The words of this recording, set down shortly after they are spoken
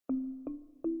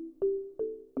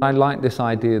I like this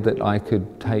idea that I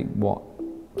could take what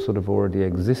sort of already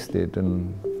existed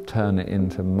and turn it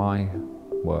into my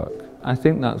work. I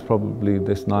think that's probably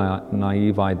this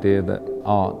naive idea that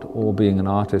art or being an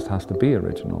artist has to be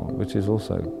original, which is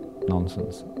also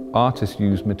nonsense. Artists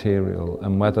use material,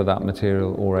 and whether that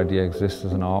material already exists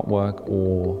as an artwork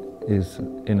or is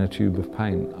in a tube of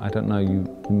paint, I don't know, you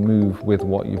move with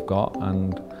what you've got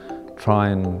and try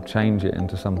and change it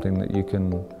into something that you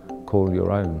can call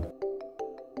your own.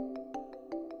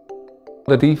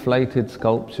 The deflated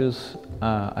sculptures,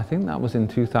 I think that was in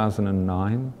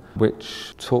 2009,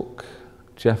 which took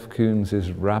Jeff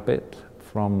Koons's Rabbit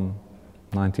from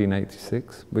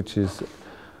 1986, which is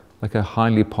like a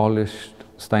highly polished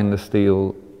stainless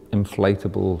steel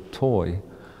inflatable toy.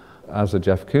 As a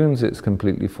Jeff Koons, it's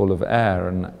completely full of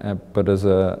air, but as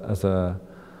an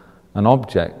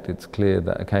object, it's clear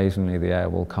that occasionally the air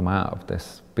will come out of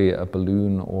this, be it a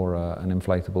balloon or an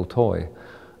inflatable toy.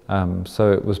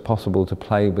 So it was possible to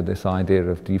play with this idea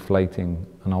of deflating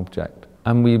an object.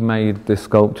 And we made this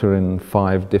sculpture in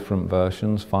 5 different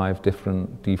versions, 5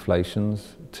 different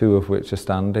deflations, 2 of which are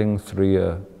standing, 3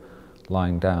 are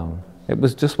lying down. It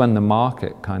was just when the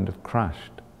market kind of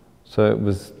crashed. So it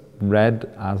was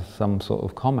read as some sort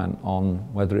of comment on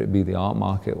whether it be the art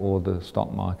market or the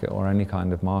stock market or any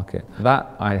kind of market.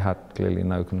 That I had clearly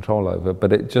no control over,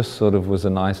 but it just sort of was a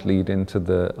nice lead into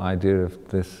the idea of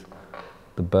this,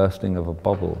 the bursting of a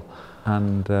bubble.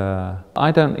 And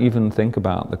I don't even think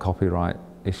about the copyright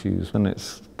issues, and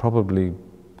it's probably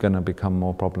going to become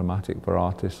more problematic for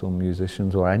artists or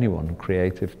musicians or anyone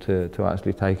creative to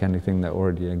actually take anything that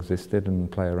already existed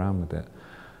and play around with it,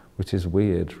 which is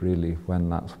weird really when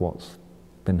that's what's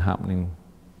been happening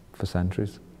for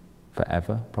centuries,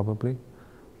 forever probably.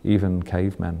 Even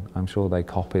cavemen, I'm sure they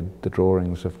copied the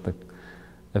drawings of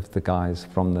the guys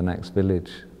from the next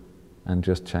village and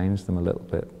just changed them a little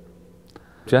bit.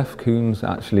 Jeff Koons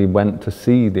actually went to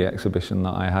see the exhibition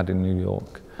that I had in New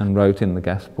York and wrote in the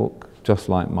guest book, just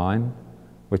like mine,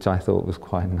 which I thought was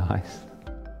quite nice.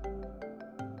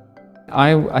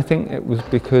 I think it was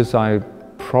because I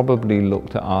probably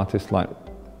looked at artists like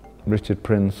Richard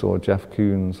Prince or Jeff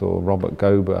Koons or Robert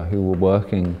Gober, who were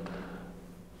working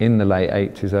in the late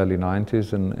 80s, early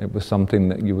 90s, and it was something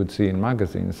that you would see in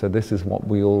magazines. So this is what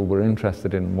we all were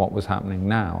interested in, what was happening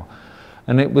now.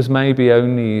 And it was maybe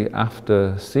only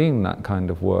after seeing that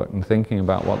kind of work and thinking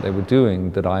about what they were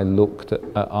doing that I looked at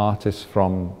artists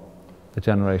from the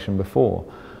generation before.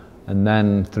 And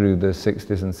then through the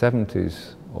 60s and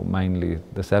 70s, or mainly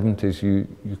the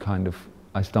 70s,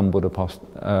 I stumbled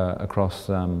across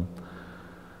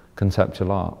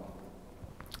conceptual art.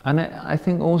 And I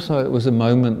think also it was a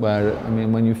moment where, I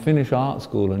mean, when you finish art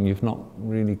school and you've not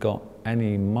really got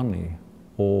any money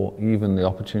or even the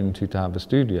opportunity to have a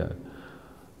studio,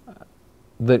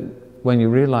 that when you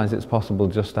realize it's possible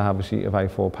just to have a sheet of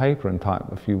A4 paper and type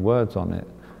a few words on it,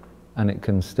 and it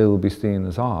can still be seen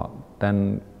as art,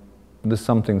 then there's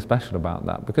something special about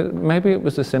that. Because maybe it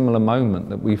was a similar moment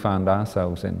that we found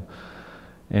ourselves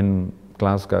in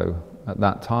Glasgow at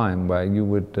that time, where you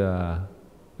would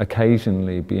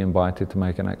occasionally be invited to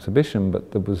make an exhibition,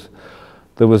 but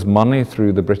there was money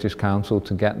through the British Council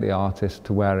to get the artist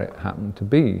to where it happened to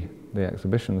be, the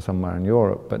exhibition somewhere in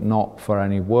Europe, but not for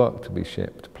any work to be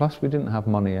shipped. Plus we didn't have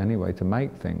money anyway to make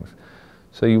things.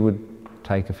 So you would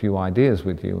take a few ideas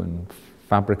with you and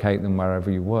fabricate them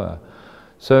wherever you were.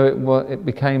 So it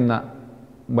became that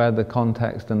where the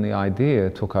context and the idea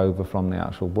took over from the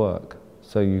actual work.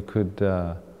 So you could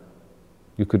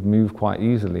move quite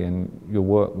easily and your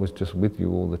work was just with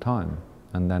you all the time.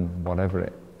 And then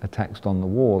whatever a text on the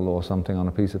wall or something on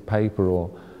a piece of paper or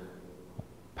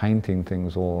painting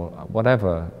things or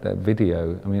whatever, that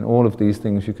video, I mean, all of these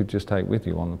things you could just take with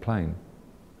you on the plane.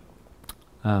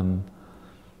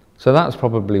 So that's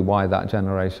probably why that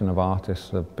generation of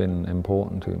artists have been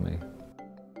important to me.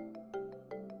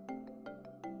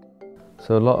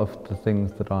 So a lot of the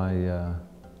things that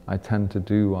I tend to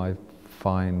do, I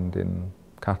find in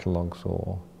catalogues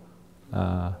or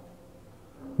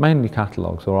mainly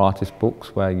catalogues or artist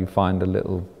books, where you find a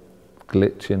little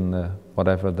glitch in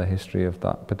whatever the history of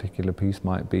that particular piece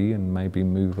might be, and maybe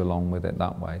move along with it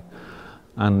that way.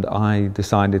 And I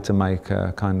decided to make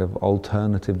a kind of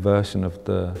alternative version of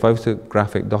the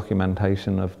photographic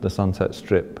documentation of the Sunset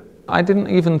Strip. I didn't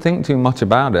even think too much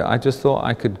about it. I just thought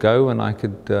I could go and I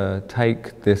could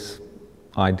take this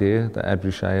idea that Ed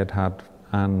Ruscha had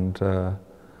and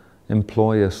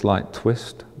employ a slight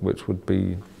twist, which would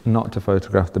be not to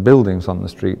photograph the buildings on the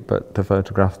street, but to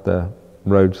photograph the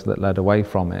roads that led away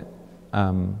from it.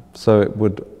 So it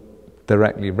would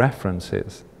directly reference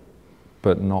his,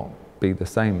 but not be the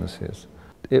same as his.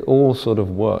 It all sort of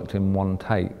worked in one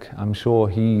take. I'm sure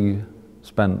he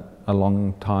spent a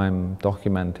long time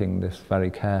documenting this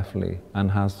very carefully and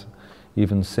has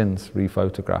even since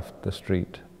rephotographed the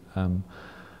street.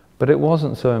 But it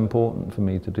wasn't so important for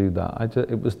me to do that.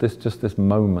 It was just this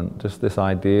moment, just this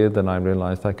idea that I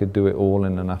realized I could do it all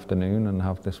in an afternoon and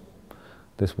have this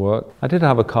work. I did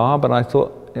have a car, but I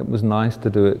thought it was nice to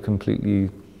do it completely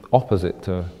opposite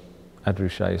to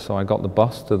Edruchet. So I got the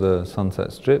bus to the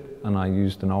Sunset Strip and I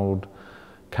used an old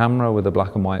camera with a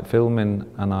black and white film in,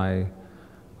 and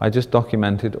I just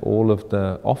documented all of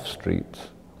the off streets.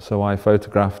 So I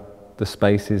photographed the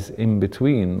spaces in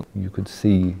between. You could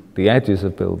see the edges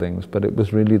of buildings, but it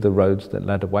was really the roads that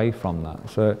led away from that.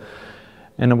 So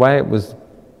in a way it was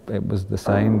the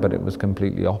same, but it was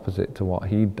completely opposite to what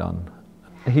he'd done.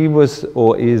 He was,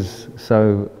 or is,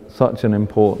 such an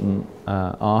important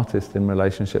artist in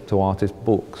relationship to artist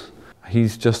books.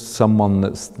 He's just someone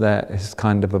that's there, is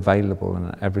kind of available,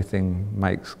 and everything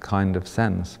makes kind of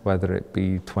sense, whether it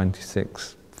be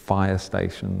 26 fire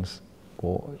stations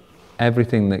or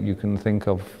everything that you can think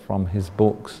of from his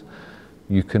books.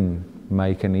 You can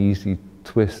make an easy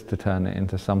twist to turn it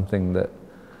into something that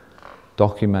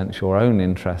documents your own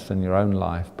interests and your own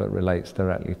life, but relates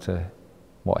directly to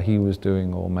what he was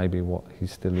doing, or maybe what he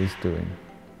still is doing.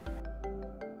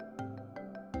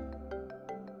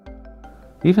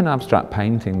 Even abstract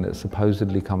painting that's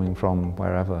supposedly coming from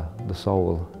wherever, the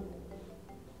soul,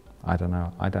 I don't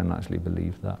know, I don't actually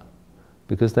believe that.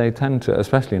 Because they tend to,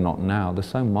 especially not now, there's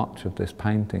so much of this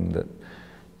painting that,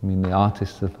 I mean, the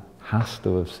artist has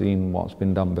to have seen what's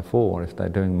been done before if they're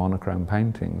doing monochrome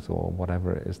paintings or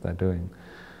whatever it is they're doing.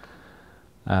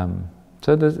 So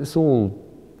it's all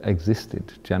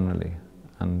existed generally,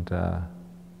 and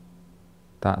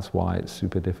that's why it's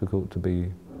super difficult to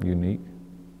be unique.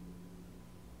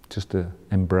 Just to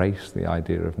embrace the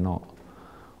idea of not,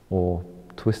 or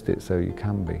twist it so you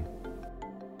can be.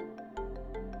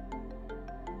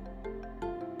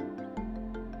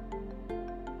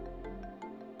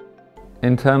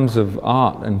 In terms of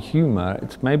art and humour,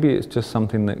 maybe it's just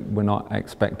something that we're not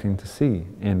expecting to see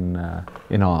in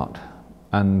art.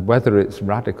 And whether it's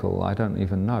radical, I don't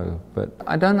even know. But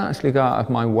I don't actually go out of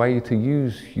my way to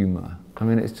use humour. I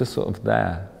mean, it's just sort of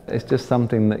there. It's just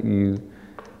something that you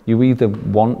either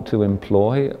want to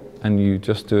employ and you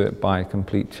just do it by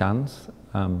complete chance,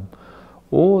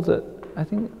 or that I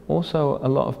think also a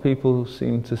lot of people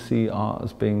seem to see art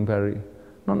as being very,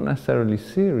 not necessarily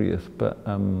serious, but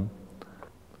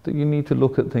that you need to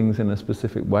look at things in a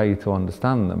specific way to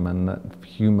understand them, and that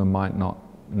humour might not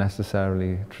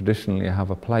necessarily traditionally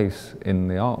have a place in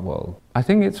the art world. I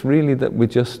think it's really that we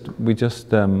just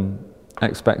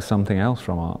expect something else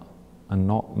from art,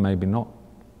 and maybe not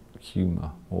humour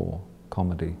or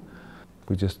comedy.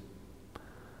 We just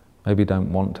maybe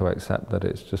don't want to accept that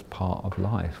it's just part of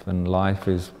life, and life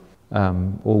is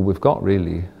all we've got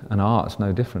really, and art's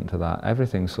no different to that.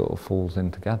 Everything sort of falls in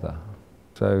together.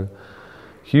 So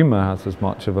humour has as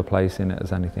much of a place in it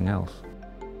as anything else.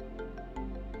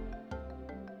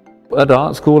 At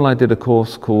art school I did a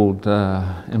course called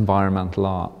environmental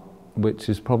art, which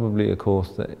is probably a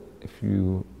course that if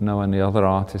you know any other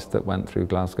artists that went through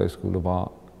Glasgow School of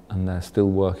Art and they're still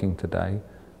working today,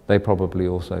 they probably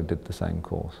also did the same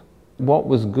course. What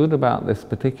was good about this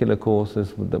particular course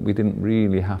is that we didn't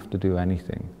really have to do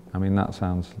anything. I mean, that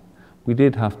sounds, we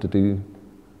did have to do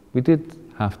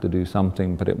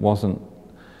something, but it wasn't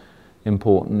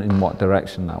important in what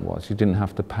direction that was. You didn't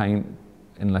have to paint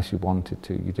unless you wanted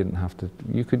to. You didn't have to,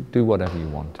 you could do whatever you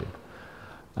wanted.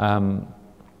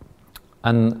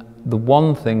 And the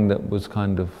one thing that was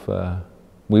kind of,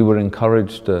 we were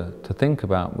encouraged to think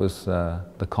about was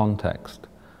the context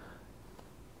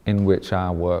in which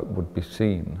our work would be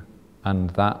seen,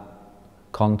 and that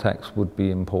context would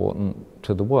be important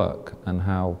to the work and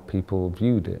how people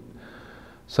viewed it.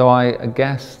 So I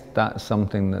guess that's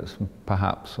something that's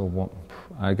perhaps,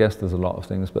 I guess there's a lot of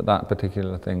things, but that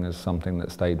particular thing is something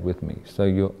that stayed with me.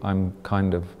 So I'm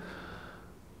kind of,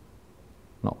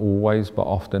 not always, but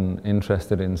often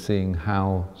interested in seeing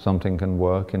how something can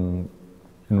work in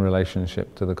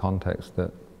relationship to the context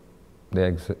that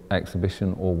the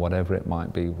exhibition or whatever it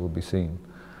might be will be seen.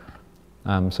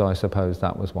 So I suppose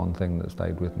that was one thing that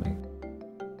stayed with me.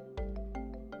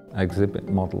 Exhibit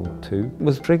Model 2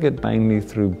 was triggered mainly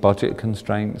through budget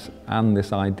constraints and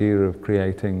this idea of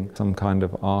creating some kind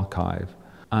of archive,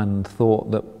 and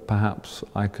thought that perhaps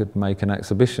I could make an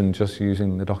exhibition just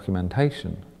using the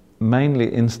documentation.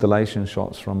 Mainly installation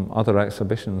shots from other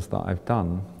exhibitions that I've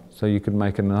done, so you could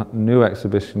make a new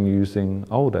exhibition using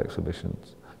old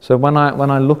exhibitions. So when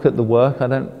I look at the work, I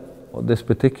don't This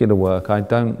particular work, I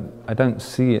don't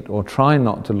see it, or try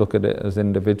not to look at it as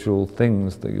individual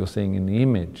things that you're seeing in the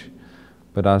image,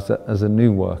 but as a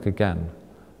new work again.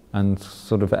 And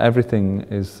sort of everything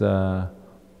is, I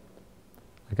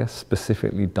guess,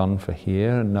 specifically done for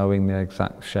here, and knowing the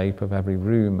exact shape of every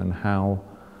room and how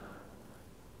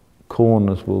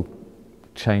corners will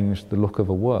change the look of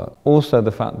a work. Also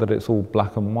the fact that it's all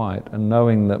black and white, and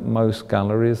knowing that most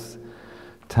galleries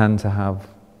tend to have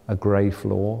a grey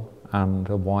floor and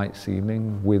a white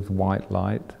ceiling with white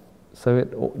light.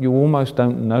 So you almost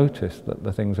don't notice that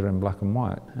the things are in black and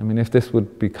white. I mean, if this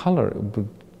would be colour,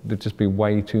 there'd just be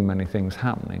way too many things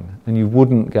happening, and you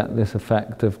wouldn't get this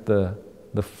effect of the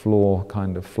floor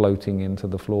kind of floating into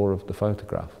the floor of the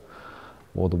photograph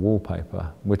or the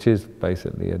wallpaper, which is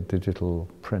basically a digital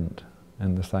print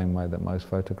in the same way that most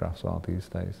photographs are these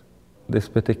days. This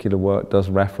particular work does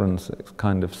reference its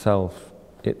kind of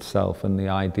itself and the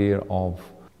idea of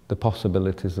the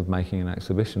possibilities of making an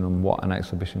exhibition and what an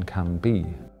exhibition can be.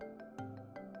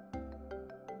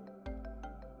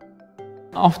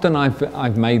 Often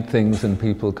I've made things and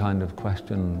people kind of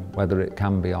question whether it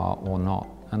can be art or not,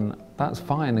 and that's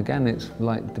fine. Again, it's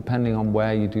like depending on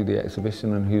where you do the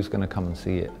exhibition and who's going to come and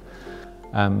see it.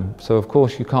 So of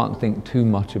course you can't think too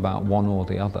much about one or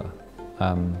the other.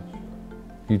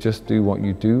 You just do what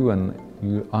you do, and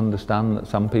you understand that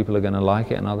some people are going to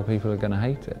like it and other people are going to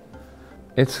hate it.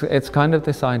 It's kind of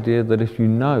this idea that if you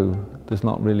know, there's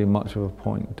not really much of a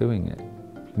point doing it.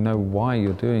 If you know why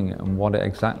you're doing it and what it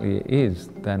exactly is,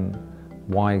 then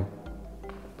why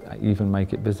even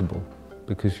make it visible?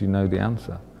 Because you know the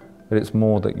answer. But it's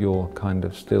more that you're kind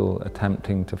of still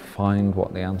attempting to find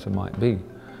what the answer might be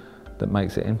that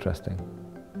makes it interesting.